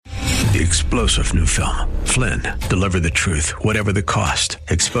The explosive new film, Flynn, deliver the truth, whatever the cost,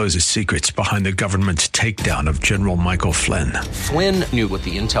 exposes secrets behind the government's takedown of General Michael Flynn. Flynn knew what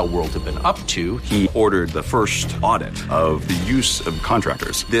the intel world had been up to. He ordered the first audit of the use of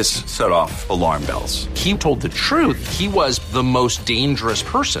contractors. This set off alarm bells. He told the truth. He was the most dangerous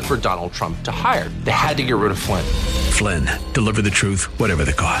person for Donald Trump to hire. They had to get rid of Flynn. Flynn, deliver the truth, whatever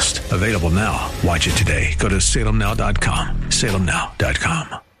the cost. Available now. Watch it today. Go to salemnow.com.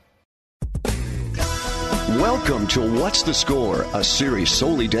 salemnow.com. Welcome to What's the Score, a series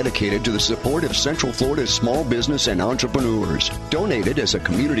solely dedicated to the support of Central Florida's small business and entrepreneurs. Donated as a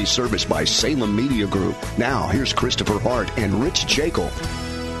community service by Salem Media Group. Now, here's Christopher Hart and Rich Jekyll.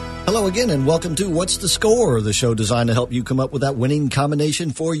 Hello again, and welcome to What's the Score, the show designed to help you come up with that winning combination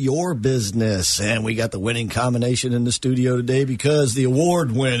for your business. And we got the winning combination in the studio today because the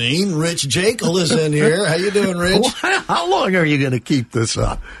award-winning Rich Jekyll is in here. How you doing, Rich? How long are you going to keep this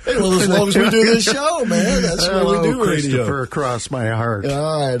up? Hey, well, as long as we do this show, man. That's what we do, radio. Christopher, across my heart.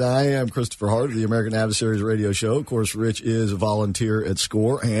 All right, I am Christopher Hart of the American Adversaries radio show. Of course, Rich is a volunteer at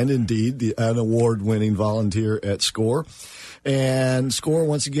SCORE, and indeed an award-winning volunteer at SCORE. And SCORE,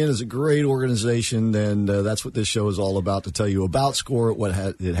 once again, is a great organization, and that's what this show is all about, to tell you about SCORE, what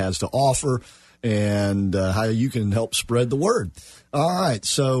it has to offer, and how you can help spread the word. All right,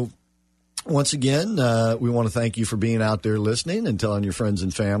 so once again, we want to thank you for being out there listening and telling your friends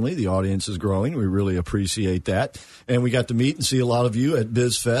and family. The audience is growing. We really appreciate that. And we got to meet and see a lot of you at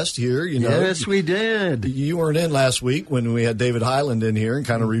BizFest here. You know, yes, we did. You weren't in last week when we had David Highland in here and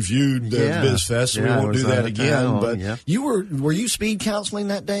kind of reviewed BizFest, so we won't do that again. But you were you speed counseling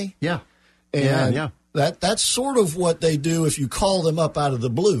that day? Yeah. And yeah. That's sort of what they do if you call them up out of the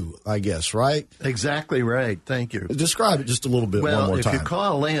blue, I guess, right? Exactly right. Thank you. Describe it just a little bit one more time. Well, if you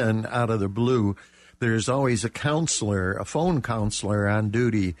call in out of the blue, there's always a counselor, a phone counselor on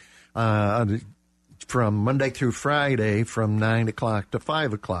duty from Monday through Friday from 9 o'clock to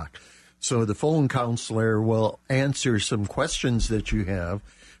 5 o'clock. So the phone counselor will answer some questions that you have,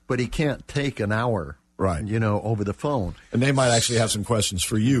 but he can't take an hour. Right. You know, over the phone. And they might actually have some questions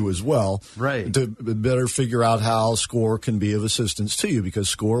for you as well. Right. To better figure out how SCORE can be of assistance to you, because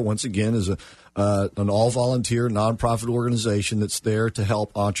SCORE, once again, is an all-volunteer, nonprofit organization that's there to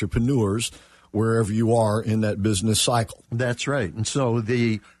help entrepreneurs wherever you are in that business cycle. That's right. And so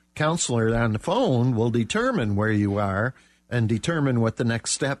the counselor on the phone will determine where you are and determine what the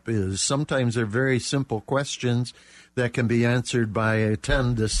next step is. Sometimes they're very simple questions that can be answered by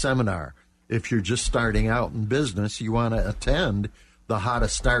attend this seminar. If you're just starting out in business, you want to attend the How to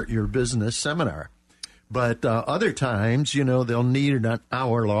Start Your Business seminar. But other times, you know, they'll need an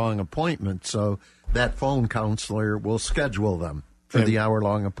hour-long appointment, so that phone counselor will schedule them for the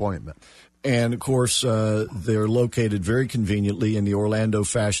hour-long appointment. And, of course, they're located very conveniently in the Orlando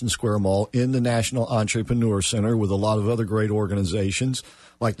Fashion Square Mall in the National Entrepreneur Center with a lot of other great organizations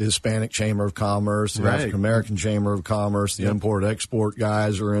like the Hispanic Chamber of Commerce, the African American Chamber of Commerce, the Import-Export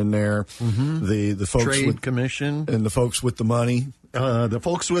guys are in there, the folks Trade Commission. And the folks with the money. The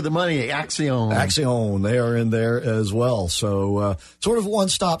folks with the money, Axion, they are in there as well. So sort of a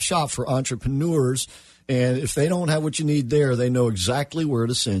one-stop shop for entrepreneurs. And if they don't have what you need there, they know exactly where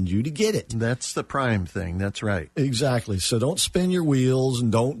to send you to get it. That's the prime thing. That's right. Exactly. So don't spin your wheels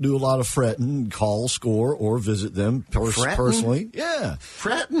and don't do a lot of fretting. Call SCORE or visit them personally. Yeah.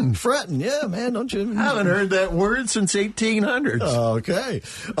 Fretting. Yeah, man. Don't you? I haven't heard that word since 1800s. Okay.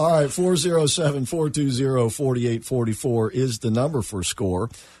 All right. 407-420-4844 is the number for SCORE.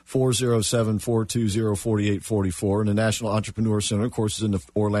 407-420-4844. And the National Entrepreneur Center, of course, is in the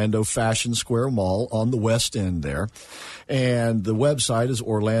Orlando Fashion Square Mall on the west end there. And the website is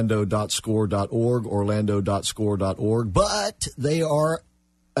orlando.score.org, orlando.score.org. But they are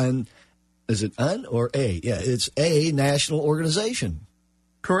is it an or a? Yeah, it's a national organization.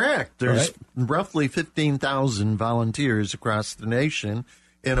 Correct. There's roughly 15,000 volunteers across the nation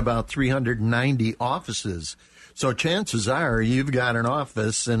in about 390 offices. So chances are you've got an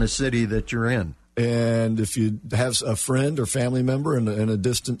office in a city that you're in. And if you have a friend or family member in a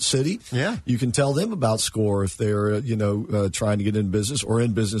distant city, you can tell them about SCORE if they're, trying to get in business or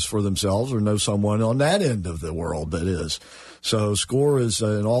in business for themselves or know someone on that end of the world that is. So SCORE is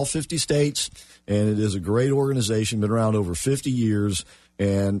in all 50 states, and it is a great organization, been around over 50 years,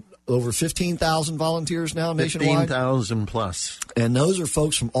 and over 15,000 volunteers now nationwide. 15,000 plus. And those are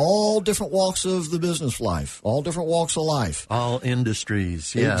folks from all different walks of the business life, all different walks of life. All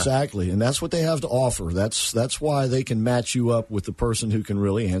industries, yeah. Exactly, and that's what they have to offer. That's why they can match you up with the person who can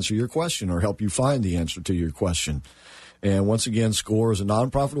really answer your question or help you find the answer to your question. And once again, SCORE is a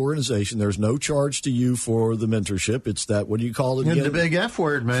nonprofit organization. There's no charge to you for the mentorship. It's that, what do you call it again? The big F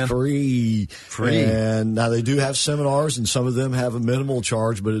word, man. Free. Free. And now they do have seminars, and some of them have a minimal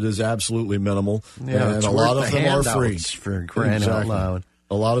charge, but it is absolutely minimal. Yeah, and a lot of them are free. For crying out loud.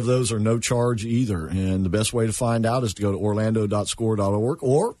 A lot of those are no charge either. And the best way to find out is to go to orlando.score.org,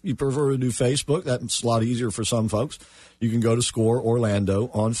 or you prefer to do Facebook. That's a lot easier for some folks. You can go to SCORE Orlando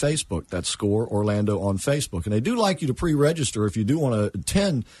on Facebook. That's SCORE Orlando on Facebook. And they do like you to pre-register if you do want to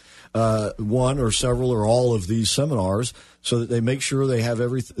attend one or several or all of these seminars, so that they make sure they have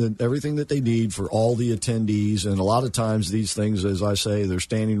everything that they need for all the attendees. And a lot of times these things, as I say, they're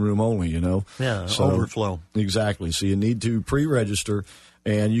standing room only, Yeah, so, overflow. Exactly. So you need to pre-register.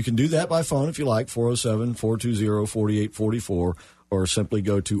 And you can do that by phone if you like, 407-420-4844, or simply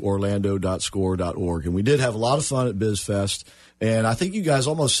go to orlando.score.org. And we did have a lot of fun at BizFest, and I think you guys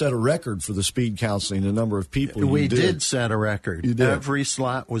almost set a record for the speed counseling, the number of people We did set a record. You did. Every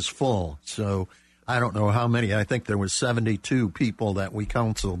slot was full, so I don't know how many. I think there was 72 people that we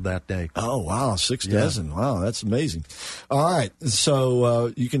counseled that day. Oh, wow, 6 dozen. Wow, that's amazing. All right,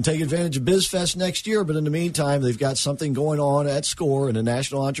 so you can take advantage of BizFest next year, but in the meantime, they've got something going on at SCORE in the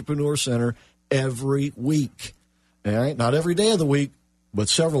National Entrepreneur Center every week. All right, not every day of the week, but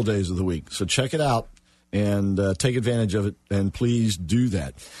several days of the week. So check it out and take advantage of it, and please do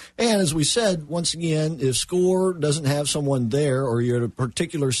that. And as we said, once again, if SCORE doesn't have someone there, or you're at a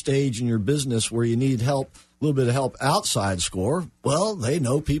particular stage in your business where you need help, a little bit of help outside SCORE, well, they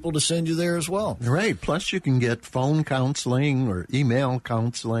know people to send you there as well. Right. Plus, you can get phone counseling or email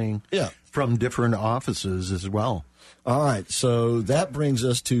counseling from different offices as well. All right, so that brings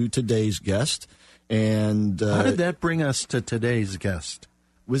us to today's guest. And how did that bring us to today's guest?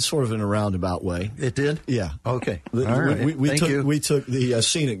 With sort of in a roundabout way. It did? Yeah. Okay. All right. We took the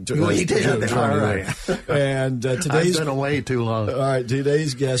scenic We did. All right. And I've been away too long. All right.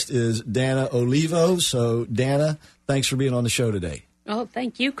 Today's guest is Dana Olivo. So, Dana, thanks for being on the show today. Oh,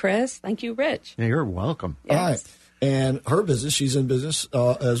 thank you, Chris. Thank you, Rich. You're welcome. Yes. All right. And her business, she's in business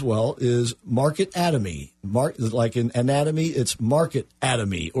as well, is Market Atomy. Like in anatomy, it's Market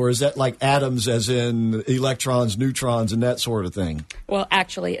Atomy. Or is that like atoms as in electrons, neutrons, and that sort of thing? Well,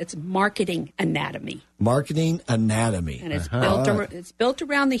 actually, it's Marketing Anatomy. Marketing Anatomy. And it's built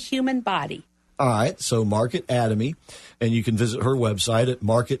around the human body. All right, so Market Atomy, and you can visit her website at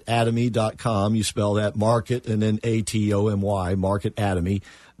marketatomy.com. You spell that market and then ATOMY,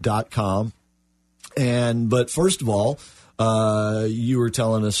 marketatomy.com. But first of all, you were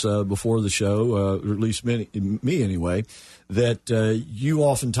telling us before the show, or at least me anyway, that you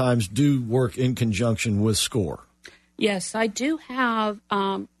oftentimes do work in conjunction with SCORE. Yes, I do have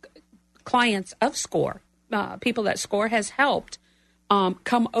clients of SCORE, people that SCORE has helped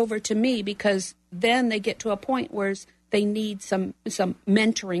come over to me, because then they get to a point where they need some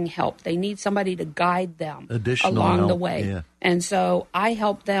mentoring help. They need somebody to guide them along the way. Yeah. And so I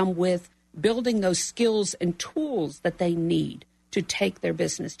help them with building those skills and tools that they need to take their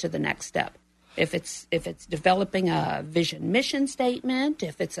business to the next step. If it's developing a vision mission statement,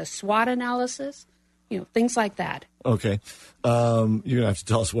 if it's a SWOT analysis, things like that. Okay. You're going to have to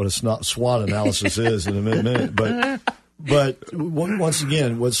tell us what a SWOT analysis is in a minute. But once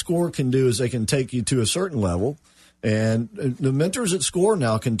again, what SCORE can do is they can take you to a certain level. And the mentors at SCORE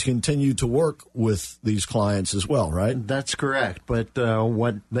now can continue to work with these clients as well, right? That's correct. But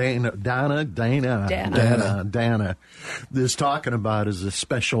what Dana is talking about is a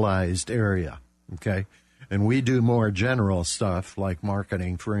specialized area, okay? And we do more general stuff like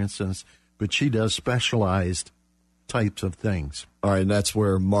marketing, for instance, but she does specialized types of things. All right, and that's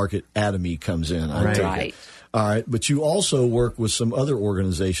where Market Atomy comes in. Right. All right, but you also work with some other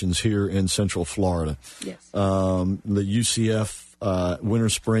organizations here in Central Florida. Yes. The UCF Winter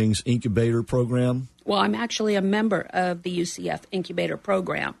Springs Incubator Program. Well, I'm actually a member of the UCF Incubator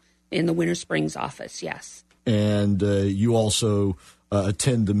Program in the Winter Springs office, yes. And you also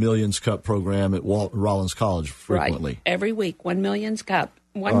attend the Millions Cup program at Rollins College frequently. Right, every week, 1 Millions Cup.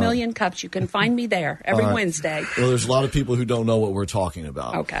 1 million cups. You can find me there every Wednesday. Well, there's a lot of people who don't know what we're talking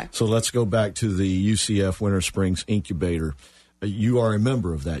about. Okay. So let's go back to the UCF Winter Springs Incubator. You are a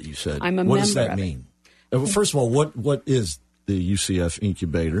member of that, you said. I'm a member of it. What does that mean? First of all, what is the UCF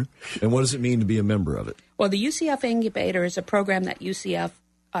Incubator, and what does it mean to be a member of it? Well, the UCF Incubator is a program that UCF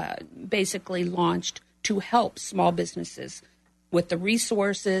basically launched to help small businesses with the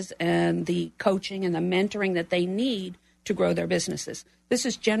resources and the coaching and the mentoring that they need to grow their businesses. This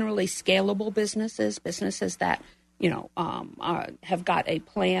is generally scalable businesses that, have got a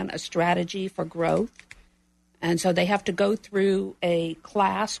plan, a strategy for growth. And so they have to go through a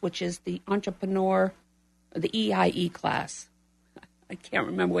class, which is the Entrepreneur the EIE class. I can't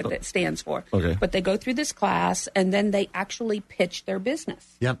remember what that stands for. Okay. But they go through this class, and then they actually pitch their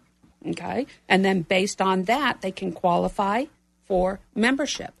business. Yep. Okay. And then based on that, they can qualify for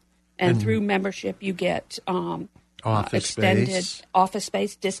membership. And through membership, you get Office extended space. office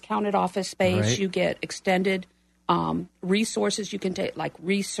space, discounted office space. Right. You get extended resources you can take, like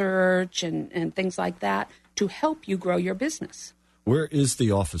research and things like that, to help you grow your business. Where is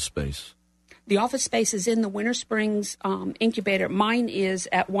the office space? The office space is in the Winter Springs incubator. Mine is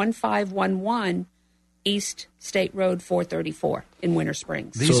at 1511 East State Road 434 in Winter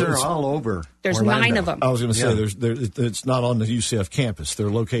Springs. These So are it's- all over. There's Orlando. 9 of them. I was going to say Yeah. it's not on the UCF campus. They're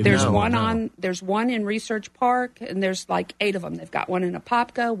located. There's No, one no. there's one in Research Park, and there's like 8 of them. They've got one in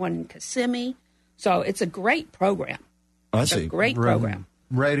Apopka, one in Kissimmee. So it's a great program. I It's a see. great program.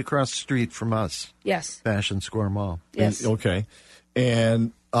 Right across the street from us, Yes. Fashion Square Mall. Yes. Okay.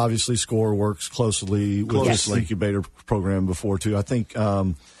 And obviously, SCORE works closely with this Closely. incubator program before, too. I think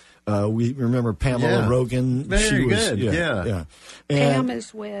we remember Pamela Yeah. Rogan. Very good, Yeah. yeah. Pam And,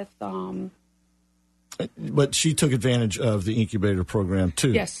 is with but she took advantage of the incubator program,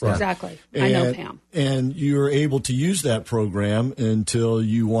 too. yes, Right. exactly. I know And- Pam. And you're able to use that program until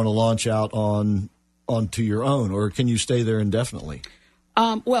you want to launch out onto your own, or can you stay there indefinitely?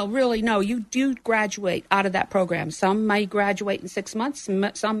 Well, really, no. You do graduate out of that program. Some may graduate in 6 months.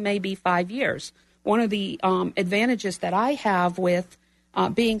 Some may be 5 years. One of the advantages that I have with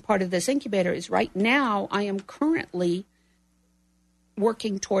being part of this incubator is right now I am currently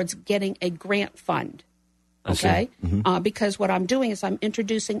working towards getting a grant fund. Okay? Because what I'm doing is I'm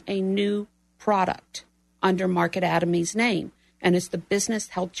introducing a new product under Market Atommy's name, and it's the Business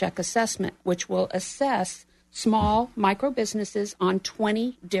Health Check Assessment, which will assess small micro businesses on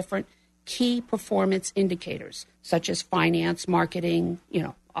 20 different key performance indicators, such as finance, marketing,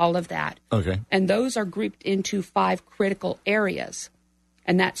 all of that. Okay. And those are grouped into 5 critical areas.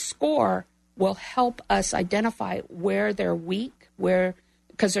 And that score will help us identify where they're weak,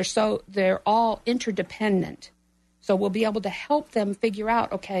 because they're all interdependent. So we'll be able to help them figure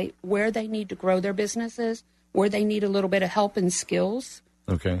out, okay, where they need to grow their businesses, where they need a little bit of help and skills,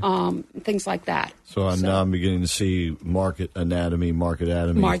 Okay. things like that. So now I'm beginning to see Market Atomy, Market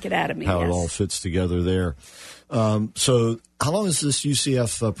Atomy, how it yes. all fits together there. So how long has this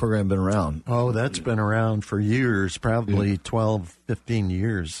UCF program been around? Oh, that's been around for years, probably 12, 15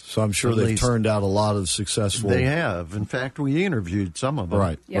 years. So I'm sure At they've least. turned out a lot of successful. They have. In fact, we interviewed some of them.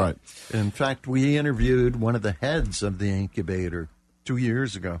 Right, Yeah. right. In fact, we interviewed one of the heads of the incubator 2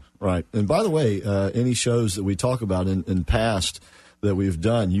 years ago. Right. And by the way, any shows that we talk about in past that we've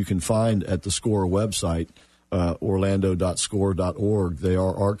done, you can find at the SCORE website, orlando.score.org. They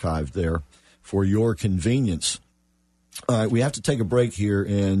are archived there for your convenience. All right, we have to take a break here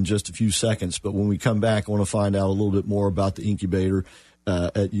in just a few seconds, but when we come back, I want to find out a little bit more about the incubator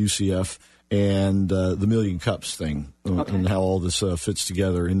at UCF and the Million Cups thing and how all this fits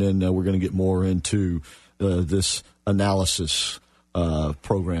together. And then we're going to get more into this analysis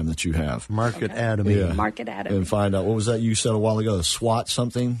program that you have. Market Atomy. Yeah. Market Atomy. And find out, what was that you said a while ago, the SWOT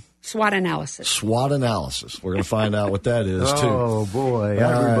something? SWOT analysis. SWOT analysis. We're going to find out what that is, too. Oh, boy.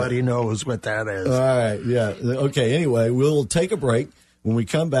 All Everybody knows what that is. All right, yeah. Okay, anyway, we'll take a break. When we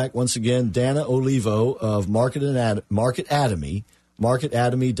come back, once again, Dana Olivo of Market Atomy,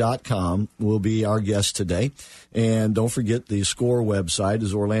 marketatomy.com, will be our guest today. And don't forget, the SCORE website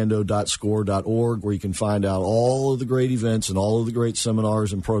is orlando.score.org, where you can find out all of the great events and all of the great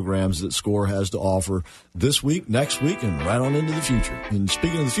seminars and programs that SCORE has to offer this week, next week, and right on into the future. And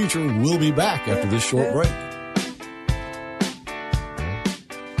speaking of the future, we'll be back after this short break.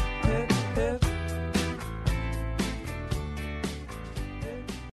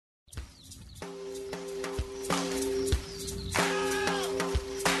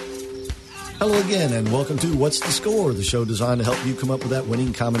 Hello again, and welcome to What's the Score, the show designed to help you come up with that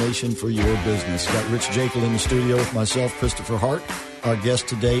winning combination for your business. Got Rich Jekyll in the studio with myself, Christopher Hart. Our guest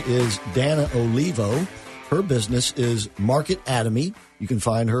today is Dana Olivo. Her business is Market Atomy. You can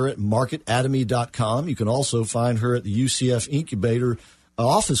find her at marketatomy.com. You can also find her at the UCF Incubator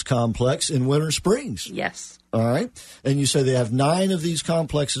office complex in Winter Springs. Yes. All right. And you say they have 9 of these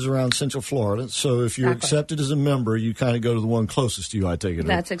complexes around Central Florida. So if you're Exactly. accepted as a member, you kind of go to the one closest to you, I take it. or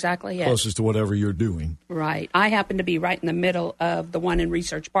That's exactly it. closest to whatever you're doing. Right. I happen to be right in the middle of the one in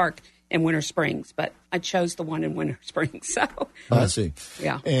Research Park in Winter Springs, but I chose the one in Winter Springs. So, I see.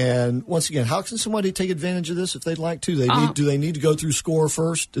 Yeah. And once again, how can somebody take advantage of this if they'd like to? Do they need to go through SCORE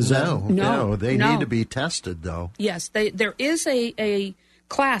first? Is No, No, they no. need to be tested, though. yes, there is a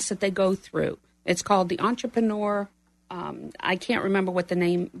class that they go through. It's called the Entrepreneur I can't remember what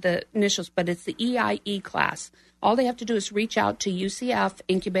the initials, but it's the EIE class. All they have to do is reach out to UCF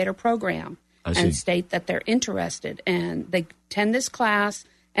Incubator Program and state that they're interested. And they attend this class,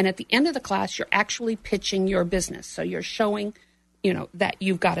 and at the end of the class, you're actually pitching your business. So you're showing, that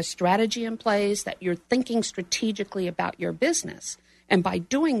you've got a strategy in place, that you're thinking strategically about your business. And by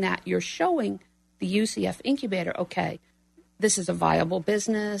doing that, you're showing the UCF Incubator, okay, this is a viable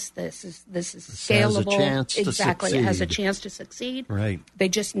business. This is scalable. Has a chance to exactly, succeed. It has a chance to succeed. Right. They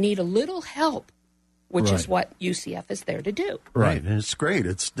just need a little help, which is what UCF is there to do. Right, and it's great.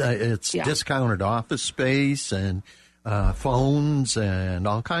 It's discounted office space and phones and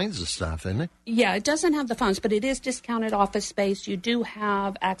all kinds of stuff, isn't it? Yeah, it doesn't have the phones, but it is discounted office space. You do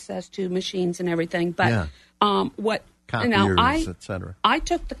have access to machines and everything. But what copiers, etc. I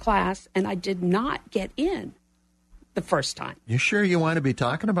took the class and I did not get in the first time. You sure you want to be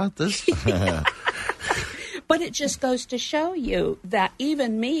talking about this? But it just goes to show you that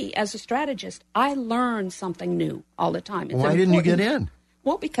even me as a strategist, I learn something new all the time. It's Why didn't you get in?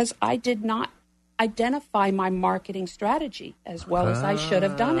 Well, because I did not identify my marketing strategy as well as I should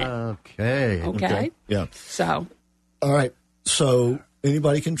have done it. Okay. Yeah. So. All right. So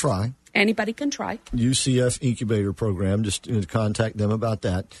anybody can try. Anybody can try. UCF Incubator Program, just contact them about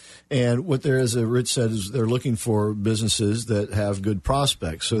that. And what there is, Rich said, is they're looking for businesses that have good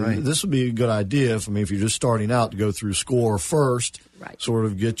prospects. So this would be a good idea, if you're just starting out, to go through SCORE first, sort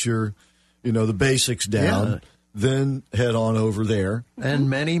of get your, the basics down, then head on over there. And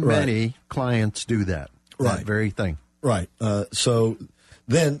many clients do that very thing. Right. So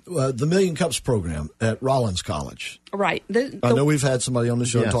then the Million Cups program at Rollins College. Right. I know we've had somebody on the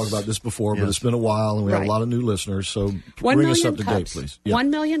show talk about this before, but it's been a while, and we have a lot of new listeners. So bring us up to date, please. 1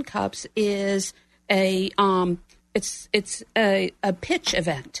 Million Cups is a pitch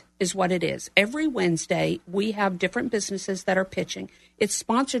event, is what it is. Every Wednesday, we have different businesses that are pitching. It's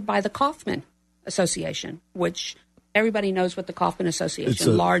sponsored by the Kauffman Association, which everybody knows what the Kauffman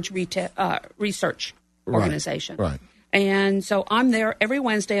Association, large research organization. Right. And so I'm there every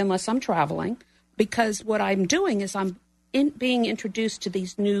Wednesday unless I'm traveling, because what I'm doing is I'm being introduced to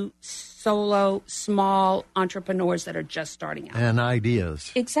these new solo, small entrepreneurs that are just starting out. And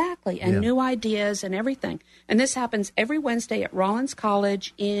ideas. Exactly, and new ideas and everything. And this happens every Wednesday at Rollins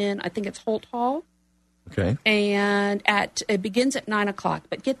College in, I think it's Holt Hall. Okay. And it begins at 9 o'clock,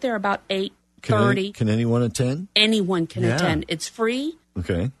 but get there about 8:30. Can anyone attend? Anyone can attend. It's free.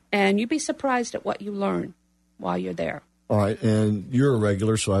 Okay. And you'd be surprised at what you learn while you're there. All right, and you're a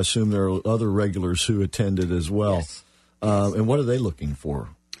regular, so I assume there are other regulars who attended as well. Yes. And what are they looking for?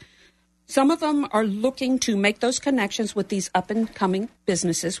 Some of them are looking to make those connections with these up-and-coming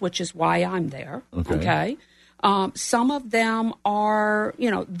businesses, which is why I'm there. Okay. Some of them are,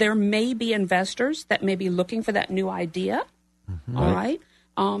 there may be investors that may be looking for that new idea. Mm-hmm. All right.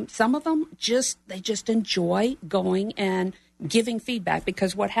 Some of them they just enjoy going and giving feedback,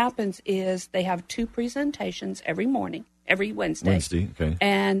 because what happens is they have 2 presentations every morning, every Wednesday. Okay.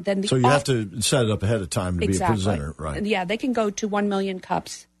 And then so you have to set it up ahead of time to be a presenter, right? Yeah, they can go to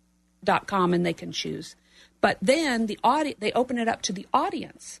 1millioncups.com and they can choose. But then they open it up to the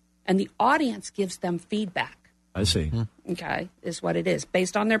audience, and the audience gives them feedback. I see. Okay, is what it is.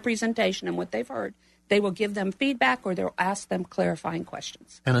 Based on their presentation and what they've heard, they will give them feedback, or they'll ask them clarifying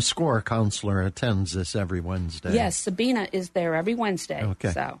questions. And a SCORE counselor attends this every Wednesday. Yes, Sabina is there every Wednesday.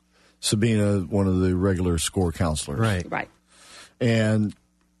 Okay. So Sabina, one of the regular SCORE counselors. Right. And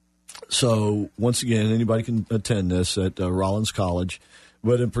so, once again, anybody can attend this at Rollins College.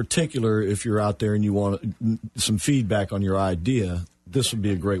 But in particular, if you're out there and you want some feedback on your idea, this would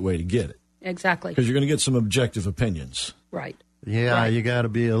be a great way to get it. Exactly. Because you're going to get some objective opinions. Right. Yeah, you got to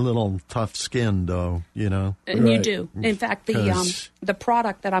be a little tough-skinned, though, And you do. In fact, the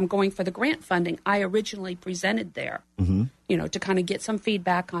product that I'm going for the grant funding, I originally presented there, to kind of get some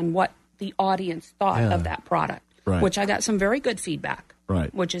feedback on what the audience thought of that product, which I got some very good feedback,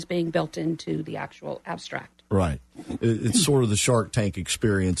 which is being built into the actual abstract. Right. It's sort of the Shark Tank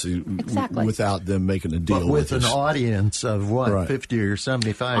experience without them making a deal with us. An audience of, 50 or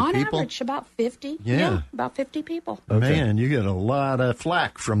 75 on people? On average, about 50. Yeah, about 50 people. Okay. Man, you get a lot of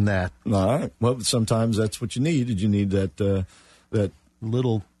flack from that. All right. Well, sometimes that's what you need. Did you need that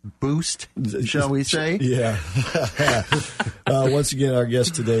little boost, shall we say? Yeah. Once again, our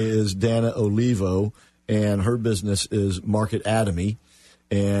guest today is Dana Olivo, and her business is Market Atomy.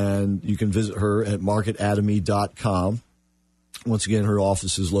 And you can visit her at marketatomy.com. Once again, her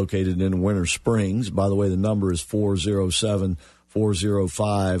office is located in Winter Springs. By the way, the number is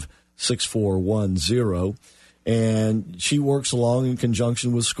 407-405-6410. And she works along in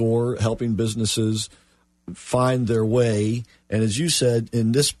conjunction with SCORE, helping businesses find their way, and as you said,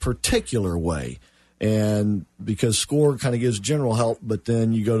 in this particular way. And because SCORE kind of gives general help, but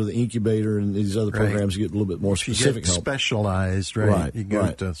then you go to the incubator and these other programs, you get a little bit more specific help. Specialized, right? You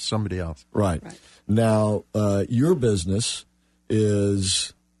go to somebody else. Right. Now, your business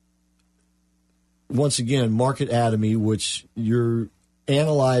is, once again, Market Atomy, which you're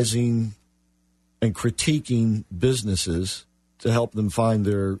analyzing and critiquing businesses to help them find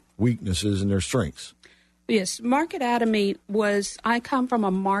their weaknesses and their strengths. Yes, Market Atomy I come from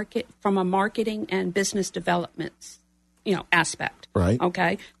a marketing and business development, aspect. Right.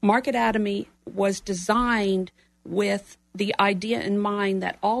 Okay. Market Atomy was designed with the idea in mind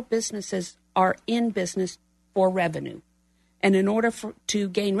that all businesses are in business for revenue. And in order to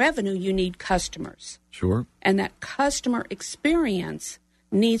gain revenue, you need customers. Sure. And that customer experience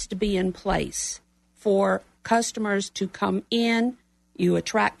needs to be in place for customers to come in. You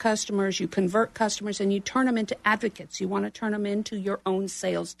attract customers, you convert customers, and you turn them into advocates. You want to turn them into your own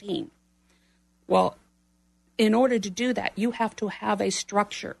sales team. Well, in order to do that, you have to have a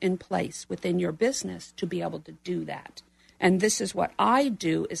structure in place within your business to be able to do that. And this is what I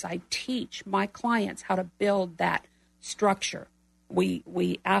do, is I teach my clients how to build that structure.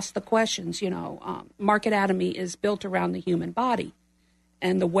 We ask the questions, Market Atomy is built around the human body.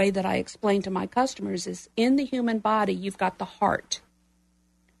 And the way that I explain to my customers is, in the human body, you've got the heart.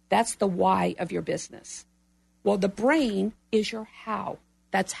 That's the why of your business. Well, the brain is your how.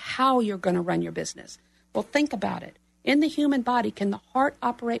 That's how you're going to run your business. Well, think about it. In the human body, can the heart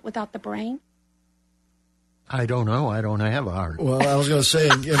operate without the brain? I don't know. I don't have a heart. Well, I was going to say,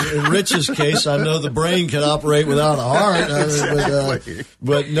 in Rich's case, I know the brain can operate without a heart.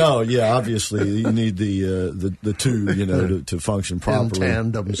 But no, obviously you need the two, to function properly. In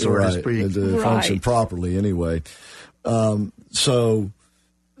tandem, so to speak. To function properly, anyway. So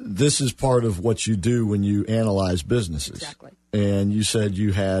this is part of what you do when you analyze businesses. Exactly. And you said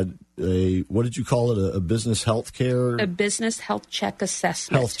you had what did you call it? A business health care? A business health check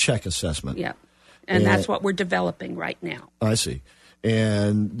assessment. Health check assessment. Yeah. And that's what we're developing right now. I see.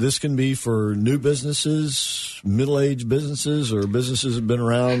 And this can be for new businesses, middle-aged businesses, or businesses that have been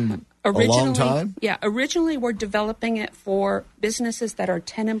around a long time? Yeah. Originally, we're developing it for businesses that are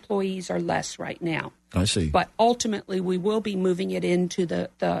 10 employees or less right now. I see. But ultimately, we will be moving it into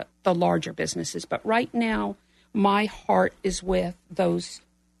the larger businesses. But right now, my heart is with those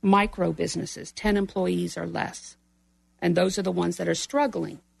micro businesses, 10 employees or less. And those are the ones that are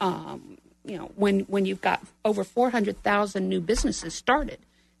struggling. When you've got over 400,000 new businesses started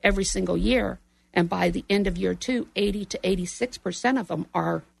every single year, and by the end of year 2, 80 to 86% of them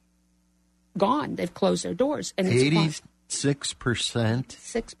are gone. They've closed their doors. And it's 86%?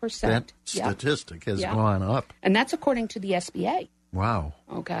 6%. That statistic has gone up. And that's according to the SBA. Wow.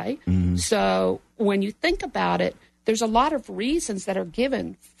 Okay. Mm-hmm. So when you think about it, there's a lot of reasons that are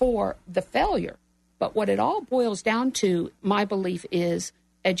given for the failure. But what it all boils down to, my belief, is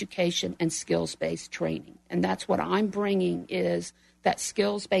education and skills-based training. And that's what I'm bringing, is that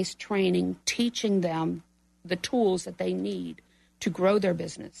skills-based training, teaching them the tools that they need to grow their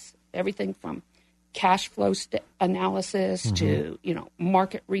business. Everything from cash flow analysis to,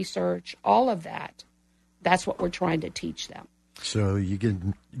 market research, all of that. That's what we're trying to teach them. So you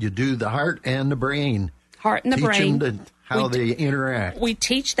do the heart and the brain. Heart and the brain. Teach them how they interact. We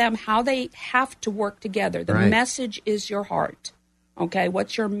teach them how they have to work together. The message is your heart. Okay,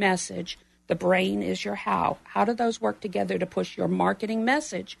 what's your message? The brain is your how. How do those work together to push your marketing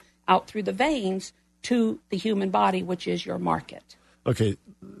message out through the veins to the human body, which is your market? Okay,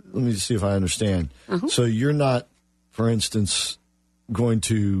 let me just see if I understand. So you're not, for instance, going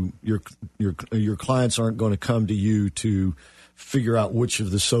to your clients aren't going to come to you to figure out which of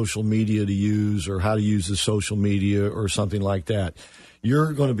the social media to use or how to use the social media or something like that.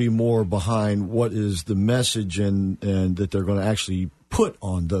 You're going to be more behind what is the message and that they're going to actually put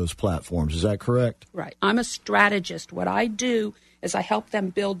on those platforms. Is that correct? Right. I'm a strategist. What I do is I help them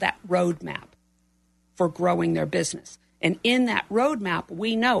build that roadmap for growing their business. And in that roadmap,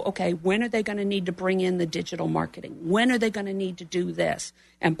 we know, okay, when are they going to need to bring in the digital marketing? When are they going to need to do this?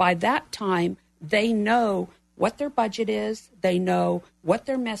 And by that time, they know what their budget is. They know what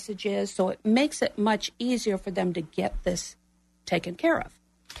their message is. So it makes it much easier for them to get this taken care of.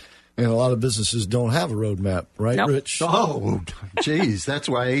 And a lot of businesses don't have a roadmap, right, Nope. Rich? Oh, geez, that's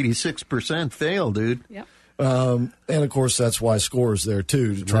why 86% fail, dude. Yep. And, of course, that's why SCORE is there,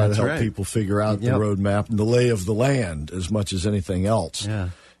 too, to try to help people figure out the roadmap and the lay of the land as much as anything else. Yeah.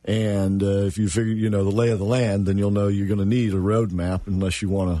 And if you figure, the lay of the land, then you'll know you're going to need a roadmap unless you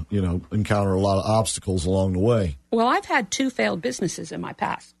want to, encounter a lot of obstacles along the way. Well, I've had 2 failed businesses in my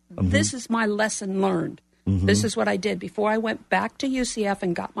past. This is my lesson learned. This is what I did before I went back to UCF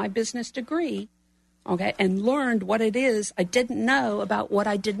and got my business degree, okay, and learned what it is I didn't know about what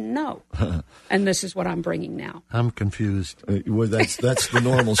I didn't know. And this is what I'm bringing now. I'm confused. Well, that's the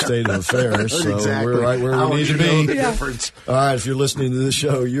normal state of affairs. So Exactly. we're right where we need to be. The difference? All right, if you're listening to this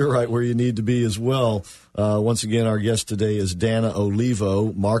show, you're right where you need to be as well. Once again, our guest today is Dana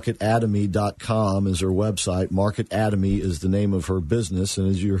Olivo. MarketAtomy.com is her website. Market Atomy is the name of her business, and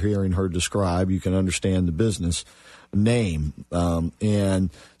as you're hearing her describe, you can understand the business name. And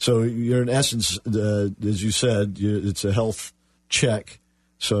so you're in essence, as you said, it's a health check.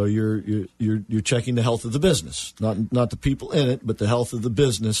 So you're checking the health of the business, not the people in it, but the health of the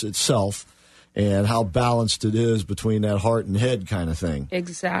business itself, and how balanced it is between that heart and head kind of thing.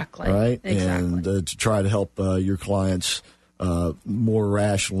 Exactly. Right? Exactly. And to try to help your clients more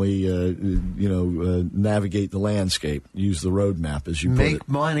rationally, navigate the landscape, use the roadmap, as you put it. Make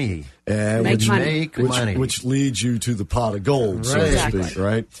money. And Make money. Make money. Which leads you to the pot of gold, so to Exactly. speak,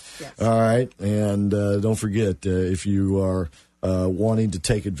 right? Yes. All right. And don't forget, if you are wanting to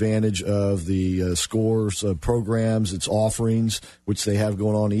take advantage of the SCORE's programs, its offerings, which they have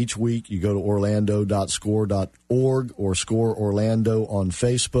going on each week, you go to orlando.score.org or SCORE Orlando on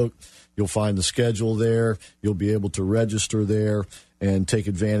Facebook. You'll find the schedule there. You'll be able to register there and take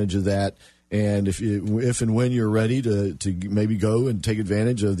advantage of that. And if and when you're ready to maybe go and take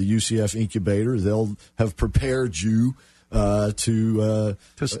advantage of the UCF incubator, they'll have prepared you to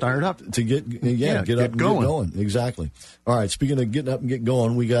start up, to get up and get going. Exactly. All right. Speaking of getting up and get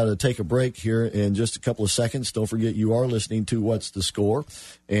going, we got to take a break here in just a couple of seconds. Don't forget you are listening to What's the Score,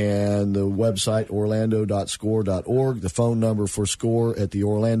 and the website orlando.score.org. The phone number for SCORE at the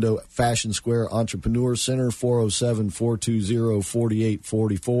Orlando Fashion Square Entrepreneur Center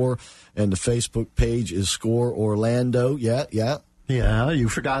 407-420-4844, and the Facebook page is SCORE Orlando. Yeah. Yeah, you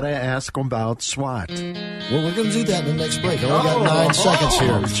forgot to ask them about SWAT. Well, we're going to do that in the next break. I only got 9 seconds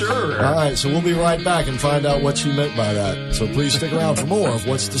here. Sure. All right, so we'll be right back and find out what she meant by that. So please stick around for more of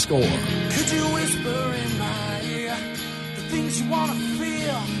What's the Score. Could you whisper in my ear the things you want to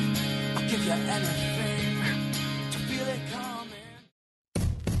feel? I'll give you anything to feel it coming.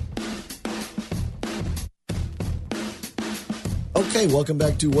 Okay, welcome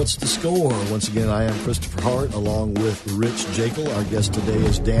back to What's the Score? Once again, I am Christopher Hart along with Rich Jekyll. Our guest today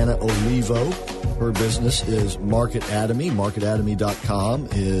is Dana Olivo. Her business is Market Atomy. MarketAtomy.com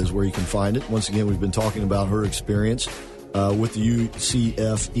is where you can find it. Once again, we've been talking about her experience with the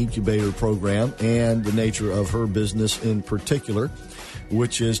UCF Incubator Program and the nature of her business in particular,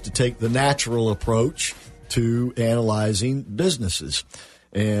 which is to take the natural approach to analyzing businesses.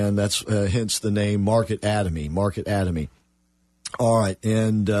 And that's hence the name Market Atomy. Market Atomy. All right,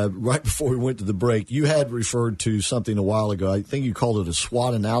 and right before we went to the break, you had referred to something a while ago. I think you called it a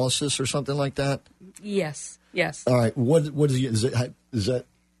SWOT analysis or something like that. Yes. All right, what is that?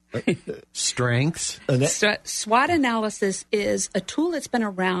 Strengths. SWOT analysis is a tool that's been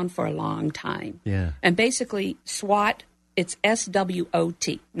around for a long time. Yeah. And basically, SWOT, it's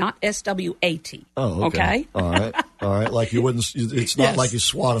SWOT, not SWAT. Oh, okay. All right. Like you wouldn't. It's not like you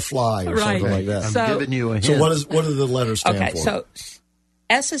swat a fly or something like that. I'm giving you a hint. So what do the letters stand for? Okay, so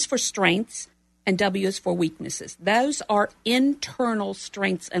S is for strengths and W is for weaknesses. Those are internal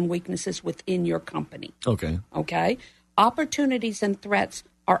strengths and weaknesses within your company. Okay. Opportunities and threats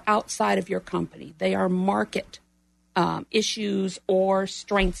are outside of your company. They are market issues or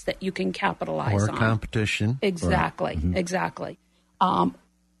strengths that you can capitalize on. Or competition. Exactly. Right. Mm-hmm. Exactly.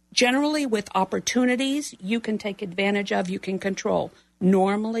 Generally, with opportunities, you can take advantage of, you can control.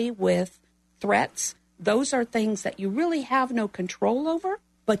 Normally, with threats, those are things that you really have no control over,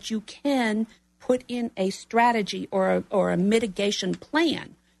 but you can put in a strategy or a mitigation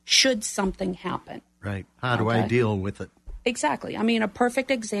plan should something happen. Right. How do I deal with it? Exactly. I mean, a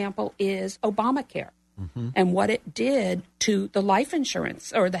perfect example is Obamacare and what it did to the life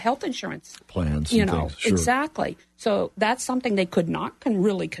insurance or the health insurance plans. Things. Sure. Exactly. So that's something they could not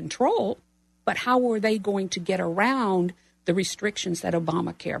really control, but how were they going to get around the restrictions that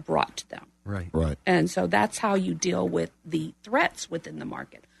Obamacare brought to them? Right. And so that's how you deal with the threats within the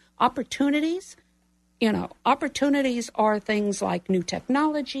market. Opportunities are things like new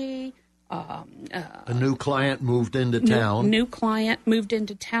technology. A new client moved into town. New client moved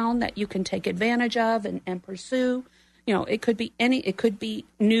into town that you can take advantage of and pursue. It could be it could be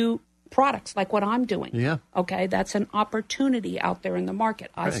new products like what I'm doing. Yeah. Okay, that's an opportunity out there in the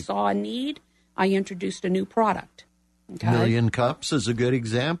market. I saw a need. I introduced a new product. Okay? Million Cups is a good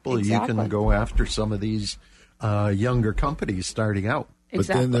example. Exactly. You can go after some of these younger companies starting out. But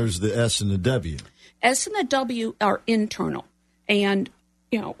then there's the S and the W. S and the W are internal. And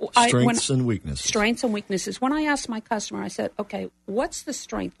Strengths and weaknesses. Strengths and weaknesses. When I asked my customer, I said, okay, what's the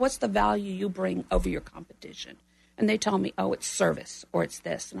strength? What's the value you bring over your competition? And they tell me, oh, it's service or it's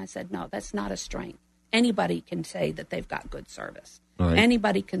this. And I said, no, that's not a strength. Anybody can say that they've got good service. Right.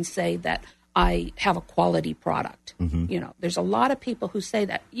 Anybody can say that I have a quality product. Mm-hmm. There's a lot of people who say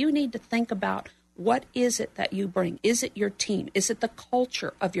that. You need to think about, what is it that you bring? Is it your team? Is it the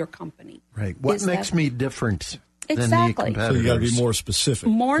culture of your company? Right. What makes me different than the Exactly. competitors? So you got to be more specific.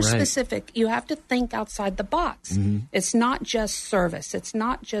 More specific. You have to think outside the box. Mm-hmm. It's not just service. It's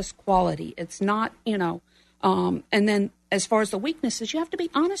not just quality. It's not, and then as far as the weaknesses, you have to be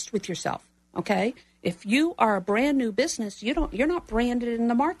honest with yourself. Okay. If you are a brand new business, you're not branded in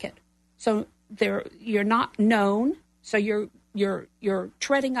the market. So you're not known. So you're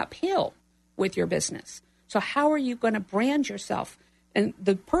treading uphill with your business. So how are you going to brand yourself? And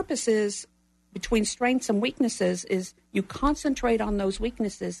the purpose is, between strengths and weaknesses, is you concentrate on those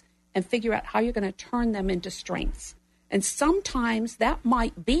weaknesses and figure out how you're going to turn them into strengths. And sometimes that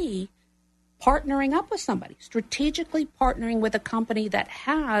might be partnering up with somebody, strategically partnering with a company that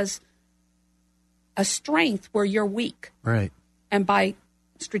has a strength where you're weak. Right. And by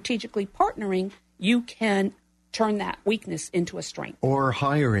strategically partnering, you can turn that weakness into a strength. Or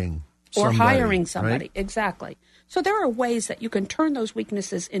hiring somebody. Right? Exactly. So there are ways that you can turn those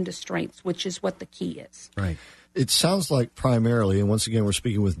weaknesses into strengths, which is what the key is. Right. It sounds like primarily, and once again, we're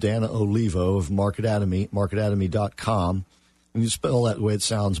speaking with Dana Olivo of Marketatomy, marketatomy.com. And you spell that the way it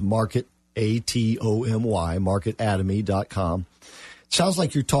sounds, Market, A-T-O-M-Y, marketatomy.com. It sounds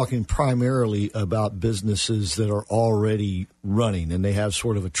like you're talking primarily about businesses that are already running and they have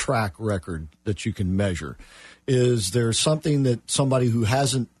sort of a track record that you can measure. Is there something that somebody who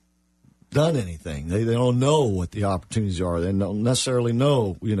hasn't done anything, they don't know what the opportunities are, they don't necessarily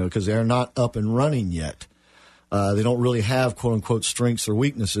know, because they're not up and running yet. They don't really have, quote unquote, strengths or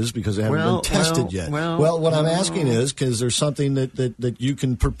weaknesses because they haven't been tested yet. Well, what I'm asking is, because there's something that you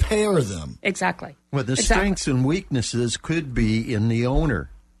can prepare them. Exactly. Well, the strengths and weaknesses could be in the owner.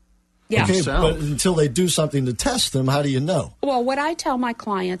 Yeah. Okay, but until they do something to test them, how do you know? Well, what I tell my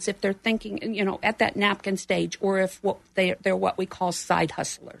clients, if they're thinking, at that napkin stage, or if they're what we call side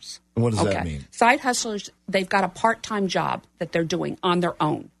hustlers. And what does that mean? Side hustlers, they've got a part-time job that they're doing on their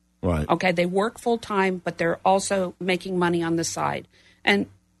own. Right. Okay, they work full-time, but they're also making money on the side. And,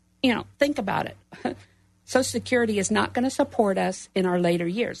 think about it. Social Security is not going to support us in our later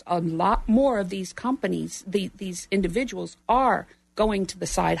years. A lot more of these companies, these individuals, are going to the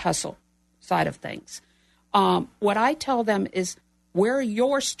side hustle side of things. What I tell them is, where are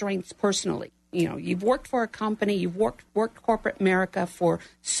your strengths personally? You've worked for a company, you've worked corporate America for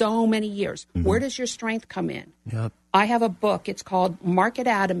so many years. Mm-hmm. Where does your strength come in? Yep. I have a book. It's called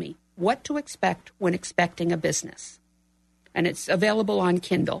Marketatomy, What to Expect When Expecting a Business. And it's available on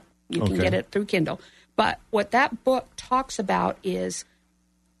Kindle. You can get it through Kindle. But what that book talks about is,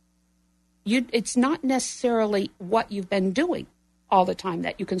 it's not necessarily what you've been doing all the time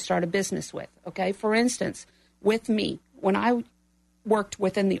that you can start a business with. Okay. For instance, with me, when I worked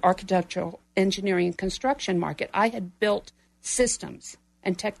within the architectural, engineering, and construction market, I had built systems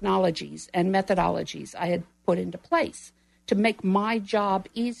and technologies and methodologies I had put into place to make my job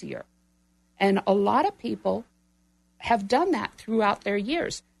easier. And a lot of people have done that throughout their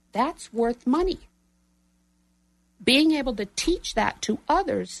years. That's worth money. Being able to teach that to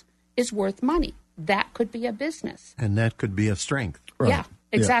others is worth money. That could be a business. And that could be a strength. Right. Yeah,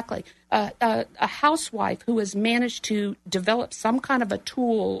 exactly. A housewife who has managed to develop some kind of a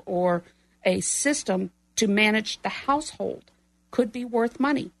tool or a system to manage the household could be worth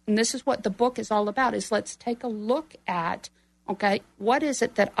money. And this is what the book is all about, is let's take a look at, what is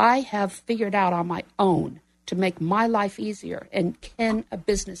it that I have figured out on my own to make my life easier, and can a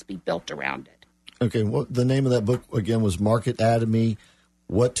business be built around it? Okay, the name of that book, again, was Marketatomy,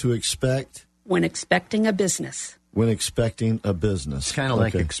 What to Expect When Expecting a Business. When expecting a business. It's kind of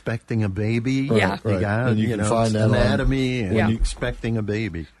like expecting a baby. Right, yeah. Right. And you can find that anatomy and expecting a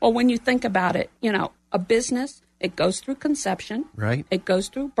baby. Well, when you think about it, a business, it goes through conception. Right. It goes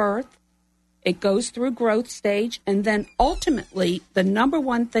through birth. It goes through growth stage. And then ultimately, the number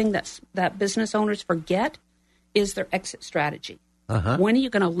one thing that business owners forget is their exit strategy. Uh-huh. When are you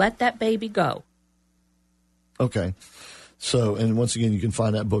going to let that baby go? Okay. So, and once again, you can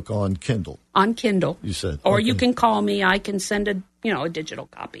find that book on Kindle. On Kindle. You said. Or you can call me. I can send a digital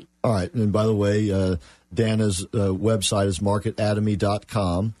copy. All right. And by the way, Dana's website is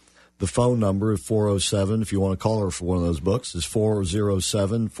marketatomy.com. The phone number is 407, if you want to call her for one of those books, is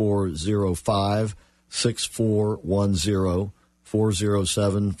 407-405-6410,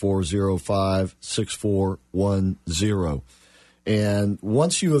 407-405-6410. And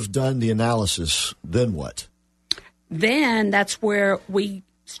once you have done the analysis, then what? Then that's where we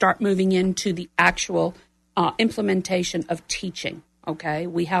start moving into the actual implementation of teaching. Okay,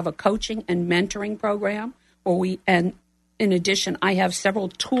 we have a coaching and mentoring program, and in addition, I have several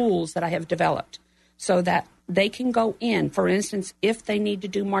tools that I have developed so that they can go in. For instance, if they need to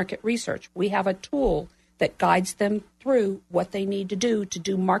do market research, we have a tool that guides them through what they need to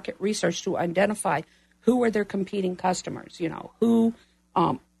do market research to identify who are their competing customers, who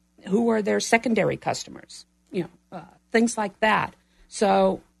are their secondary customers, things like that.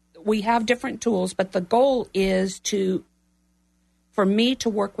 So we have different tools, but the goal is for me to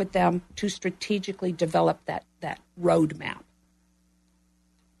work with them to strategically develop that roadmap.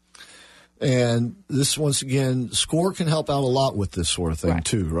 And this, once again, SCORE can help out a lot with this sort of thing,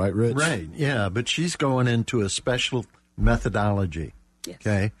 too, right, Rich? Right, yeah, but she's going into a special methodology, yes.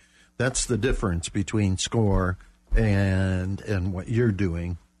 Okay? That's the difference between SCORE and what you're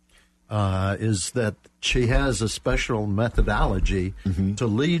doing, is that she has a special methodology to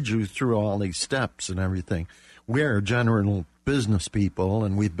lead you through all these steps and everything. We're general business people,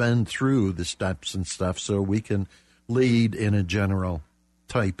 and we've been through the steps and stuff, so we can lead in a general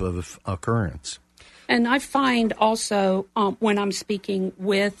type of occurrence. And I find also when I'm speaking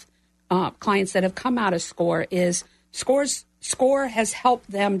with clients that have come out of SCORE is SCORE has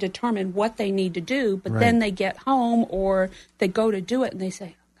helped them determine what they need to do, but then they get home or they go to do it and they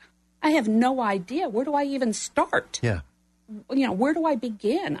say, I have no idea. Where do I even start? Yeah. Where do I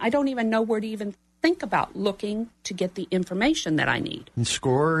begin? I don't even know where to even think about looking to get the information that I need. And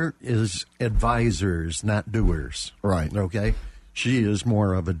SCORE is advisors, not doers. Right. Okay? She is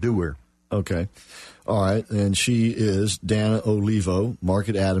more of a doer. Okay. All right. And she is Dana Olivo,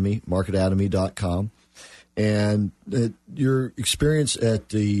 marketatomy.com. And your experience at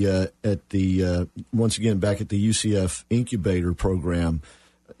the once again, back at the UCF Incubator Program,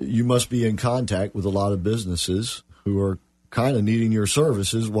 you must be in contact with a lot of businesses who are kind of needing your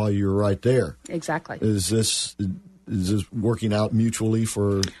services while you're right there. Exactly. Is this working out mutually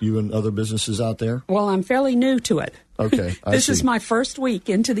for you and other businesses out there? Well, I'm fairly new to it. Okay, This is my first week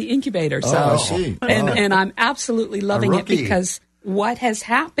into the incubator. So, I see. And I'm absolutely loving it because what has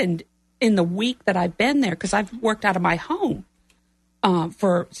happened in the week that I've been there, because I've worked out of my home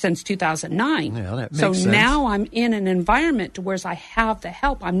since 2009. Yeah, that makes so sense. now I'm in an environment to where I have the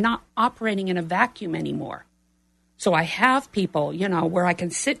help. I'm not operating in a vacuum anymore. So I have people, where I can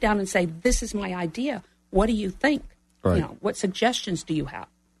sit down and say, this is my idea. What do you think? Right. What suggestions do you have?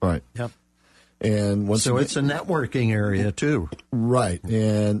 Right. Yep. And It's a networking area, too. Right.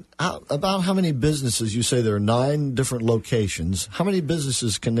 And about how many businesses, you say there are 9 different locations. How many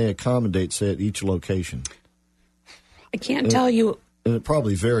businesses can they accommodate, say, at each location? I can't tell you. And it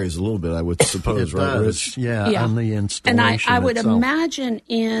probably varies a little bit, I would suppose, It right, does, Rich? yeah, on the installation And I would itself. imagine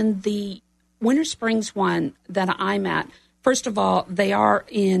in the Winter Springs one that I'm at, first of all, they are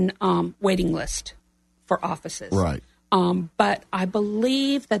in waiting list for offices. Right. But I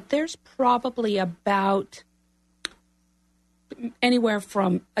believe that there's probably about anywhere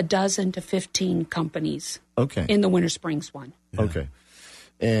from a dozen to 15 companies in the Winter Springs one. Yeah. Okay.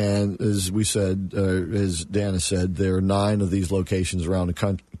 And as we said, as Dana said, there are 9 of these locations around the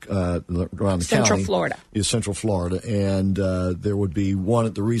county. Central Florida. Is Central Florida. And there would be one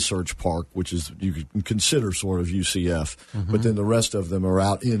at the Research Park, which is you could consider sort of UCF. But then the rest of them are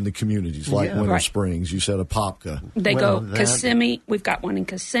out in the communities, like Winter Springs. You said Apopka. They go Kissimmee. We've got one in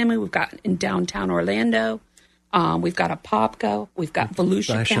Kissimmee. We've got in downtown Orlando. We've got Apopka. We've got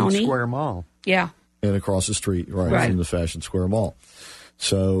Volusia County. Fashion Square Mall. Yeah. And across the street, right from the Fashion Square Mall.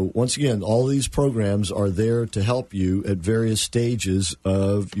 So, once again, all these programs are there to help you at various stages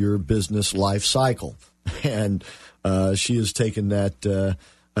of your business life cycle. And she has taken that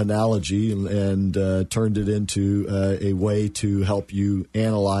analogy and turned it into a way to help you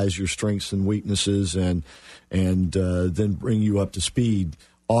analyze your strengths and weaknesses and then bring you up to speed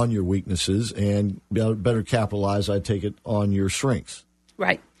on your weaknesses and better capitalize, I take it, on your strengths.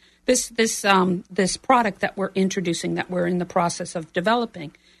 Right. This product that we're introducing, that we're in the process of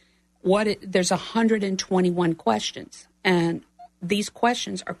developing, there's 121 questions, and these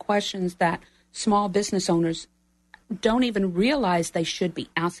questions are questions that small business owners don't even realize they should be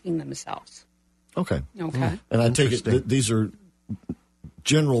asking themselves. Okay. Okay. And I take it these are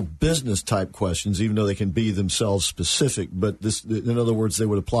general business type questions, even though they can be themselves specific. But in other words, they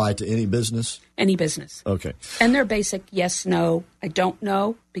would apply to any business? Any business. Okay. And they're basic yes, no, I don't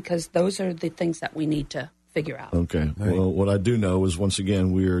know, because those are the things that we need to figure out. Okay. Right. Well, what I do know is, once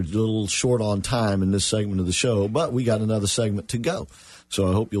again, we're a little short on time in this segment of the show, but we got another segment to go. So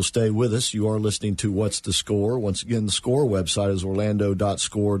I hope you'll stay with us. You are listening to What's the Score? Once again, the Score website is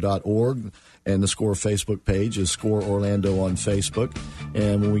orlando.score.org, and the Score Facebook page is Score Orlando on Facebook.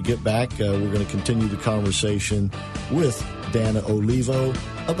 And when we get back, we're going to continue the conversation with Dana Olivo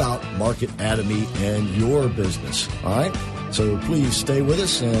about Marketatomy and your business. All right? So please stay with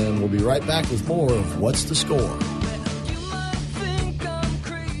us, and we'll be right back with more of What's the Score?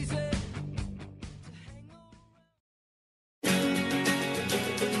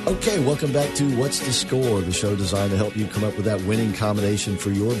 Okay, welcome back to What's the Score, the show designed to help you come up with that winning combination for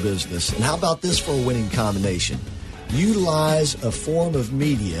your business. And how about this for a winning combination? Utilize a form of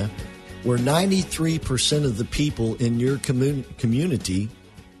media where 93% of the people in your community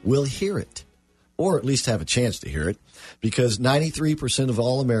will hear it, or at least have a chance to hear it, because 93% of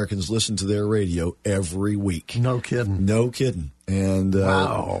all Americans listen to their radio every week. No kidding. No kidding. And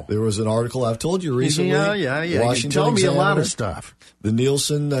wow. There was an article I've told you recently. Yeah. Washington You tell me a lot Examiner. of stuff. The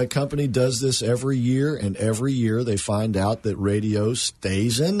Nielsen company does this every year, and every year they find out that radio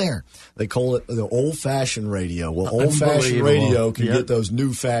stays in there. They call it the old-fashioned radio. Well, old-fashioned radio can get those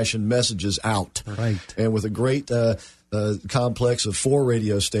new-fashioned messages out. Right. And with a great complex of 4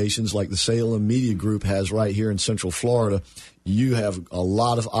 radio stations like the Salem Media Group has right here in Central Florida, you have a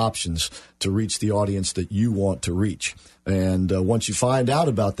lot of options to reach the audience that you want to reach. And once you find out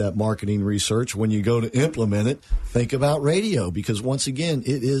about that marketing research, when you go to implement it, think about radio, because once again,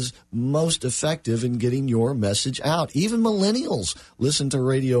 it is most effective in getting your message out. Even millennials listen to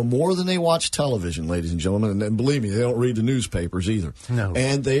radio more than they watch television, ladies and gentlemen. And believe me, they don't read the newspapers either. No.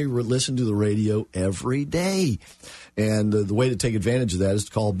 And they listen to the radio every day. And the way to take advantage of that is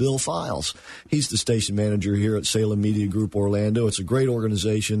to call Bill Files. He's the station manager here at Salem Media Group Orlando. It's a great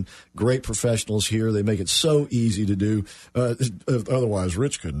organization, great professionals here. They make it so easy to do. Otherwise,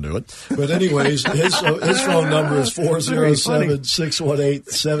 Rich couldn't do it. But anyways, his phone number is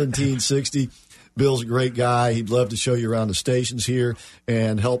 407-618-1760. Bill's a great guy. He'd love to show you around the stations here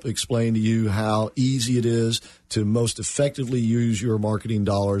and help explain to you how easy it is to most effectively use your marketing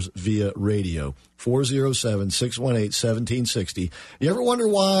dollars via radio. 407-618-1760. You ever wonder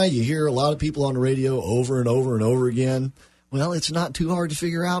why you hear a lot of people on the radio over and over and over again? Well, it's not too hard to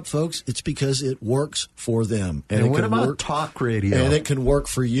figure out, folks. It's because it works for them. And it what can about work, talk radio? And it can work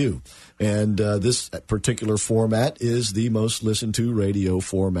for you. And this particular format is the most listened to radio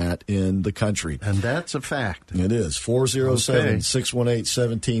format in the country. And that's a fact. It is.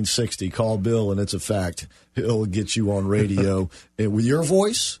 407-618-1760. Call Bill, and it's a fact. He'll get you on radio with your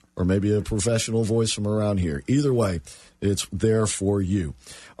voice or maybe a professional voice from around here. Either way, it's there for you.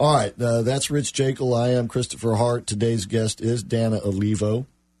 All right, that's Rich Jekyll. I am Christopher Hart. Today's guest is Dana Olivo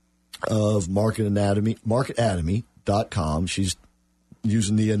of Marketatomy.com. She's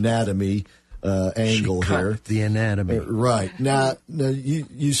using the anatomy angle here. The anatomy. Right. Now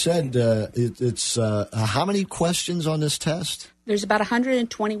you said it's how many questions on this test? There's about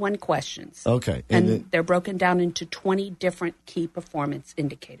 121 questions. Okay. And they're broken down into 20 different key performance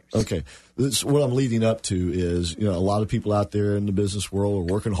indicators. Okay. What I'm leading up to is, a lot of people out there in the business world are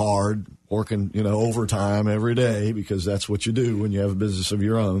working hard, working, overtime every day, because that's what you do when you have a business of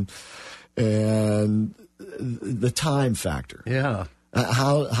your own. And the time factor. Yeah.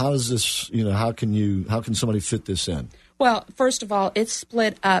 How does this, how can somebody fit this in? Well, first of all, it's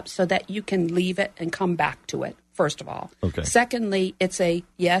split up so that you can leave it and come back to it, first of all. Okay. Secondly, it's a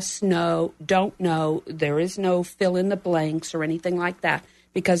yes, no, don't know. There is no fill in the blanks or anything like that,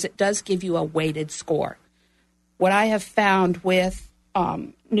 because it does give you a weighted score. What I have found with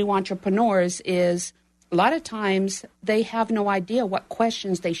new entrepreneurs is a lot of times they have no idea what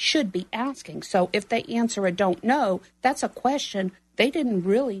questions they should be asking. So if they answer a don't know, that's a question they didn't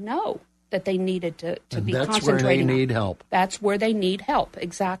really know that they needed to be concentrating on. That's where they need help. That's where they need help,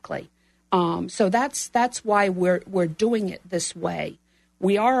 exactly. So that's why we're doing it this way.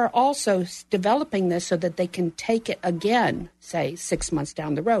 We are also developing this so that they can take it again, say 6 months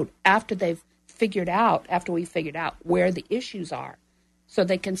down the road, after we figured out where the issues are, so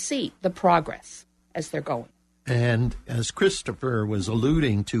they can see the progress as they're going. And as Christopher was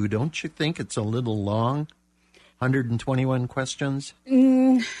alluding to, don't you think it's a little long? 121 questions?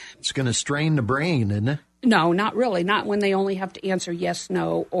 It's going to strain the brain, isn't it? No, not really. Not when they only have to answer yes,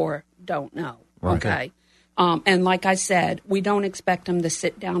 no, or don't know. Right. Okay. And like I said, we don't expect them to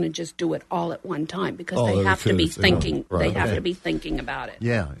sit down and just do it all at one time, because they have to be thinking. Right. They have to be thinking about it.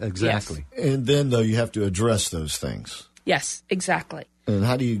 Yeah, exactly. And then, though, you have to address those things. Yes, exactly. And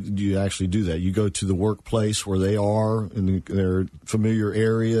how do you actually do that? You go to the workplace where they are in their familiar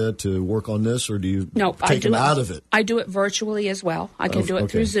area to work on this, or do you take them out of it? I do it virtually as well. I can do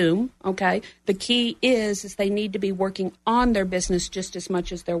it through Zoom. Okay. The key is they need to be working on their business just as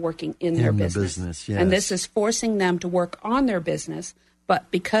much as they're working in their business. Yes. And this is forcing them to work on their business. But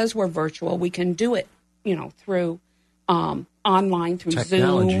because we're virtual, we can do it, through online, through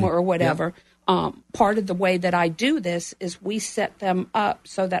technology. Zoom or whatever. Yep. Part of the way that I do this is we set them up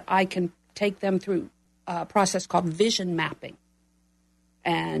so that I can take them through a process called vision mapping.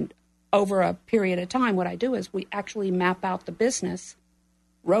 And over a period of time, what I do is we actually map out the business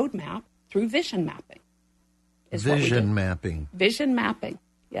roadmap through vision mapping. Vision mapping. Vision mapping,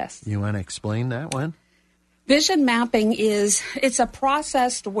 yes. You want to explain that one? Vision mapping it's a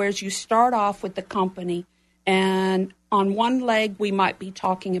process where you start off with the company, and on one leg we might be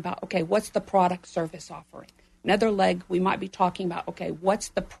talking about, okay, what's the product service offering? Another leg we might be talking about, okay, what's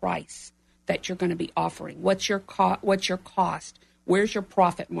the price that you're going to be offering? What's your cost? Where's your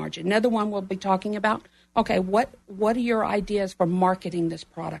profit margin? Another one we'll be talking about, okay, what are your ideas for marketing this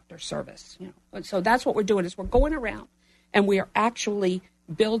product or service? So that's what we're doing is we're going around and we are actually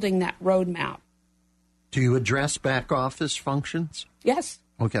building that roadmap. Do you address back office functions? Yes.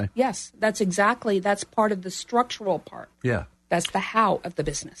 Okay. Yes, that's part of the structural part. Yeah. That's the how of the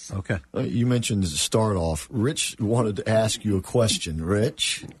business. Okay. You mentioned to start off, Rich wanted to ask you a question.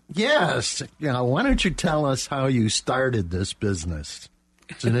 Rich? Yes. Why don't you tell us how you started this business?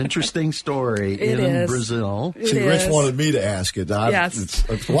 It's an interesting story in Brazil. Rich wanted me to ask it. Yes.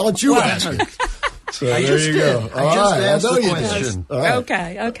 Why don't you ask it? So there you go. I just asked the question.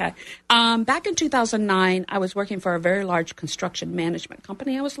 Right. Okay. Back in 2009, I was working for a very large construction management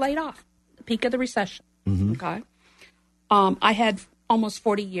company. I was laid off at the peak of the recession. Mm-hmm. Okay. I had almost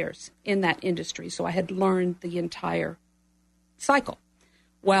 40 years in that industry, so I had learned the entire cycle.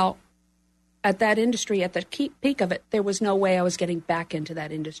 Well, at that industry, at the peak of it, there was no way I was getting back into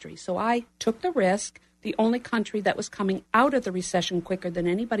that industry. So I took the risk. The only country that was coming out of the recession quicker than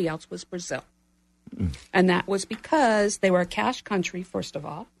anybody else was Brazil. And that was because they were a cash country, first of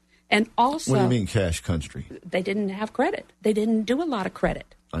all. And also... What do you mean cash country? They didn't have credit. They didn't do a lot of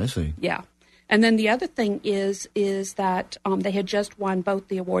credit. I see. Yeah. And then the other thing is that they had just won both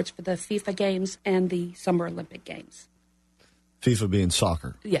the awards for the FIFA Games and the Summer Olympic Games. FIFA being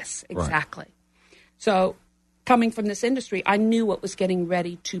soccer. Yes, exactly. Right. So coming from this industry, I knew what was getting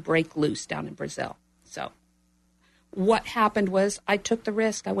ready to break loose down in Brazil. So what happened was I took the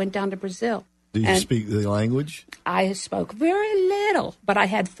risk. I went down to Brazil. Do you speak the language? I spoke very little, but I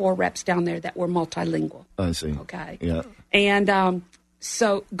had 4 reps down there that were multilingual. I see. Okay. Yeah. And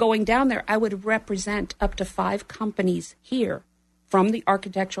so going down there, I would represent up to 5 companies here from the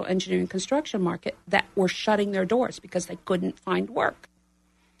architectural, engineering, construction market that were shutting their doors because they couldn't find work.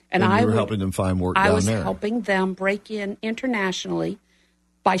 And you were helping them find work down there. I was helping them break in internationally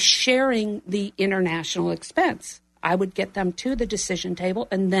by sharing the international expense. I would get them to the decision table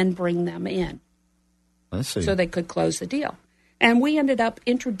and then bring them in. I see. So they could close the deal. And we ended up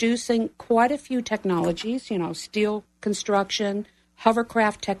introducing quite a few technologies, steel construction,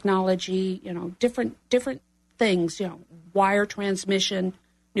 hovercraft technology, different things, wire transmission,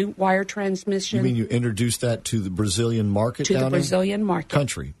 new wire transmission. You mean you introduced that to the Brazilian market down there? To the Brazilian market.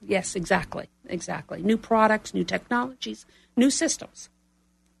 Country. Yes, exactly. New products, new technologies, new systems.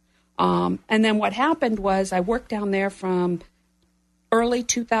 And then what happened was I worked down there from early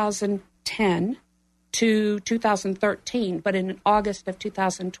 2010 to 2013, but in August of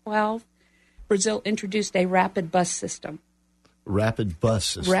 2012, Brazil introduced a rapid bus system. Rapid bus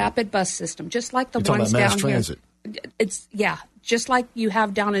system, just like the ones down here. Transit. It's just like you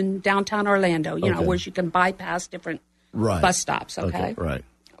have down in downtown Orlando, where you can bypass different bus stops. Okay, right.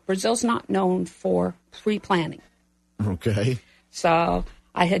 Brazil's not known for pre-planning. Okay. So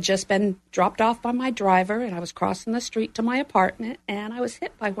I had just been dropped off by my driver, and I was crossing the street to my apartment, and I was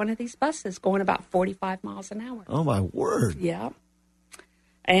hit by one of these buses going about 45 miles an hour. Oh, my word. Yeah.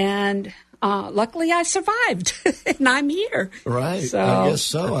 And luckily I survived, and I'm here. Right. So, I guess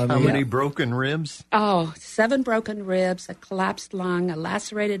so. How many broken ribs? 7 broken ribs, a collapsed lung, a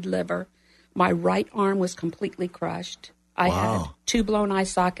lacerated liver. My right arm was completely crushed. I had 2 blown eye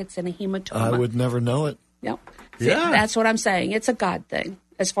sockets and a hematoma. I would never know it. Yep. Yeah. That's what I'm saying. It's a God thing.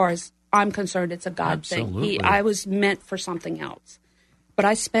 As far as I'm concerned, it's a God thing. I was meant for something else. But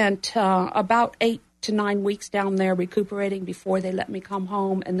I spent about 8 to 9 weeks down there recuperating before they let me come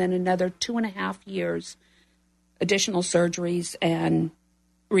home, and then another 2.5 years, additional surgeries and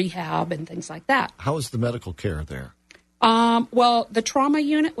rehab and things like that. How was the medical care there? Well, the trauma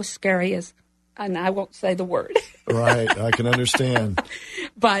unit was scary as and I won't say the word. Right, I can understand.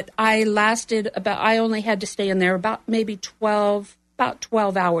 But I only had to stay in there about 12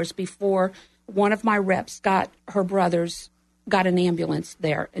 hours before one of my reps got an ambulance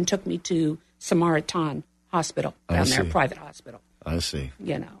there and took me to Samaritan Hospital down there, private hospital. I see.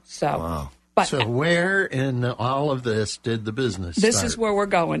 So. Wow. But so where in all of this did the business start? This is where we're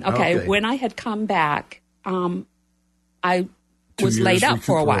going. Okay. When I had come back, I was laid up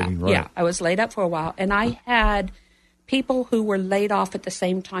for a while. Right. Yeah, I was laid up for a while. And I had people who were laid off at the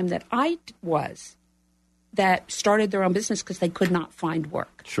same time that I was that started their own business because they could not find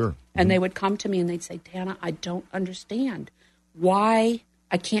work. Sure. And they would come to me and they'd say, Dana, I don't understand why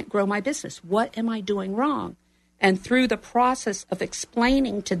I can't grow my business. What am I doing wrong? And through the process of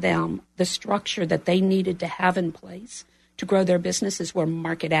explaining to them the structure that they needed to have in place to grow their business is where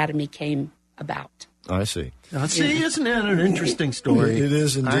Marketatomy came about. I see. Now, isn't that an interesting story? It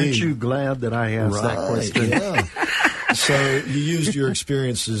is indeed. Aren't you glad that I asked that question? Yeah. So you used your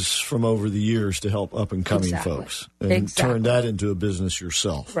experiences from over the years to help up-and-coming folks and turn that into a business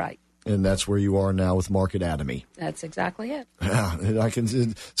yourself. Right. And that's where you are now with Marketatomy. That's exactly it. Yeah, I can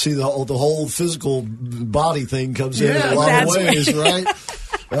see the whole physical body thing comes in a lot of ways, right?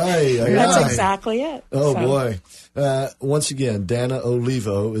 That's exactly it. Oh, boy. Once again, Dana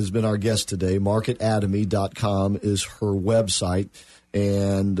Olivo has been our guest today. Marketatomy.com is her website,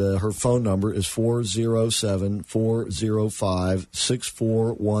 and her phone number is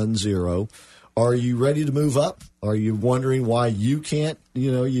 407-405-6410. Are you ready to move up? Are you wondering why you can't?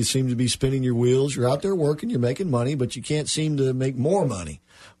 You seem to be spinning your wheels. You're out there working, you're making money, but you can't seem to make more money.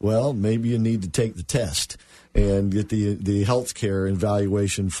 Well, maybe you need to take the test and get the health care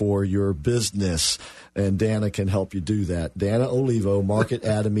evaluation for your business. And Dana can help you do that. Dana Olivo,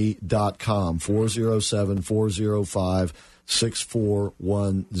 Marketatomy.com,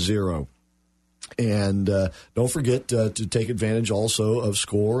 407-405-6410. And don't forget to take advantage also of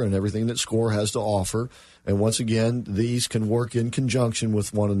SCORE and everything that SCORE has to offer. And once again, these can work in conjunction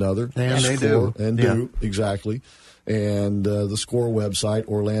with one another. And they do. And do, exactly. And the SCORE website,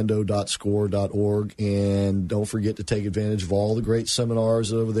 orlando.score.org. And don't forget to take advantage of all the great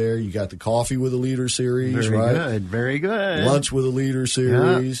seminars over there. You got the Coffee with a Leader series, right? Very good. Lunch with a Leader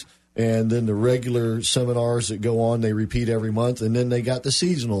series. Yeah. And then the regular seminars that go on, they repeat every month. And then they got the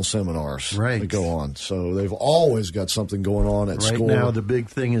seasonal seminars that go on. So they've always got something going on at SCORE. Right now, the big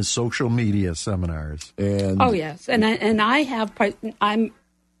thing is social media seminars. And yes. And I'm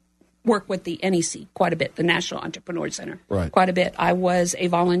work with the NEC quite a bit, the National Entrepreneur Center, quite a bit. I was a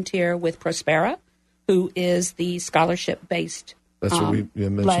volunteer with Prospera, who is the scholarship-based. That's what we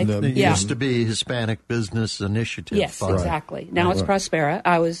mentioned. It used to be Hispanic Business Initiative. Yes, exactly. Now it's Prospera.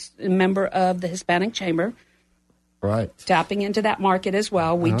 I was a member of the Hispanic Chamber. Right. Tapping into that market as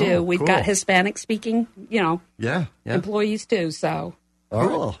well. We do. We've got Hispanic-speaking, employees too. So. All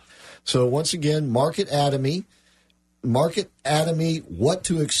right. So once again, Marketatomy. Marketatomy, What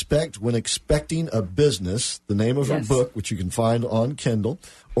to Expect When Expecting a Business, the name of her book, which you can find on Kindle,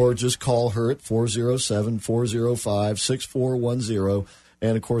 or just call her at 407-405-6410.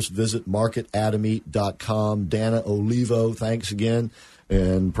 And, of course, visit marketatomy.com. Dana Olivo, thanks again.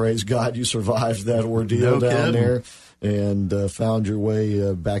 And praise God you survived that ordeal down there and found your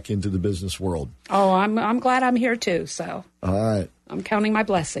way back into the business world. Oh, I'm glad I'm here, too. So. All right. I'm counting my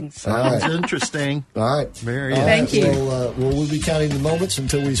blessings. Sounds interesting. All right. Very Thank you. So we'll be counting the moments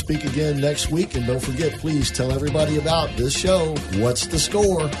until we speak again next week. And don't forget, please tell everybody about this show. What's the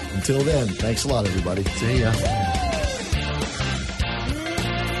Score? Until then, thanks a lot, everybody. See ya.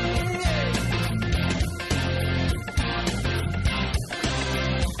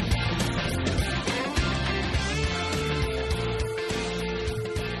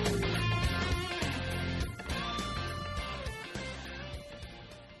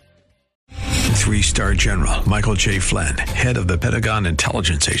 3-star General Michael J. Flynn, head of the Pentagon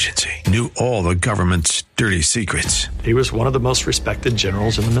Intelligence Agency, knew all the government's dirty secrets. He was one of the most respected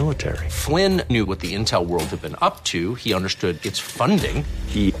generals in the military. Flynn knew what the intel world had been up to. He understood its funding.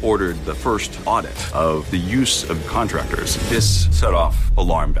 He ordered the first audit of the use of contractors. This set off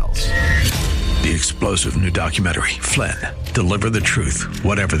alarm bells. The explosive new documentary, Flynn, Deliver the Truth,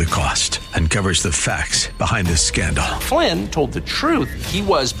 Whatever the Cost, uncovers the facts behind this scandal. Flynn told the truth. He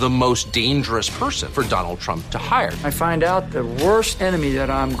was the most dangerous person for Donald Trump to hire. I find out the worst enemy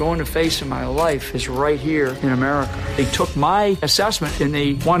that I'm going to face in my life is right here in America. They took my assessment and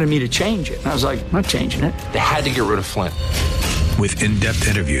they wanted me to change it. And I was like, I'm not changing it. They had to get rid of Flynn. With in-depth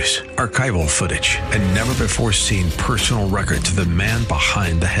interviews, archival footage, and never-before-seen personal records of the man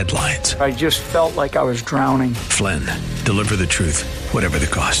behind the headlines. I just felt like I was drowning. Flynn, deliver the truth, whatever the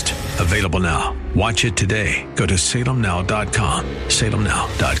cost. Available now. Watch it today. Go to salemnow.com.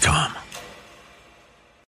 salemnow.com.